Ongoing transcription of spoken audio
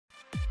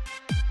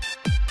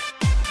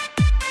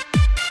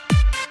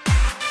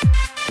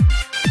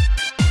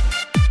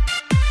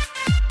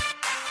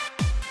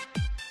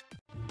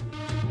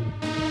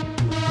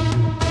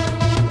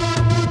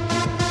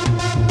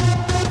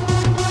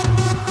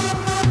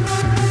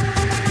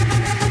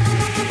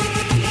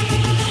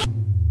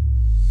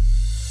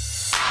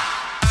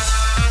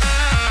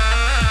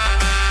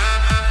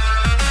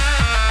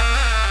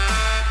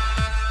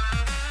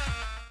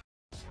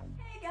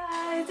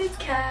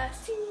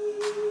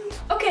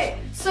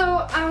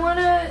So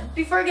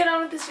before I get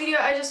on with this video,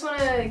 I just want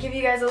to give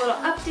you guys a little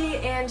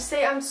update and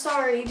say I'm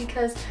sorry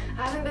because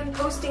I haven't been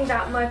posting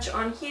that much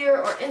on here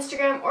or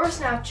Instagram or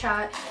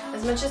Snapchat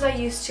as much as I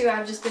used to.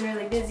 I've just been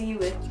really busy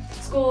with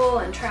school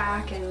and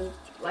track and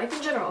life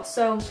in general.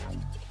 So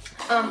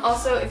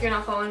also, if you're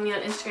not following me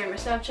on Instagram or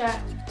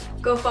Snapchat,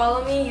 go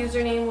follow me.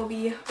 Username will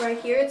be right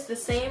here. It's the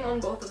same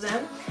on both of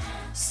them.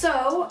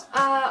 So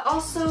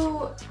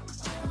also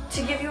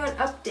to give you an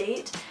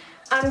update,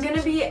 I'm going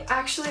to be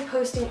actually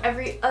posting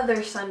every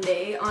other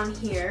Sunday on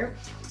here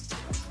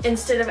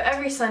instead of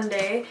every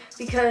Sunday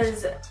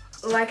because,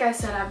 like I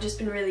said, I've just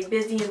been really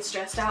busy and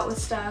stressed out with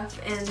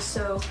stuff, and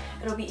so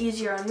it'll be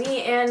easier on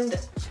me and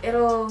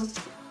it'll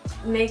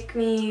make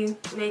me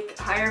make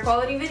higher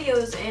quality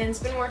videos and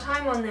spend more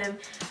time on them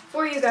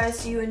for you guys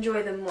so you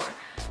enjoy them more.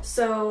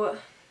 So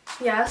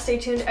yeah, stay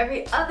tuned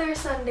every other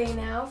Sunday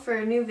now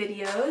for new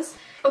videos.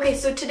 Okay,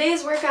 so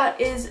today's workout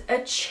is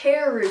a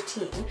chair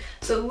routine.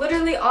 So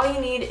literally all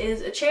you need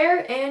is a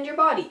chair and your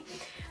body.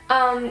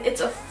 It's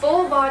a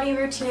full body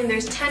routine.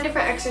 There's 10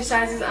 different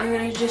exercises. I'm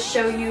going to just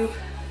show you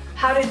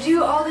how to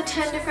do all the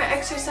 10 different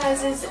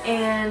exercises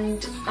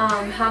and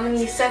how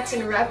many sets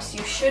and reps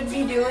you should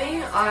be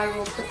doing. I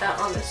will put that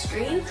on the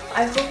screen.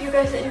 I hope you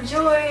guys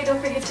enjoy. Don't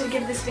forget to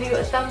give this video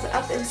a thumbs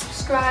up and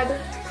subscribe,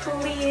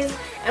 please.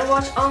 And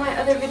watch all my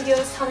other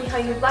videos. Tell me how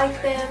you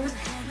like them.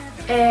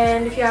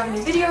 And if you have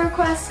any video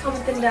requests,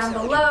 comment them down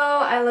below.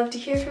 I love to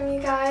hear from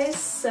you guys.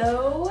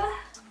 So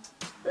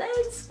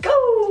let's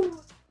go!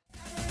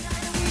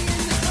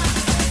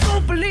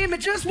 Don't believe me,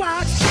 just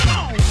watch.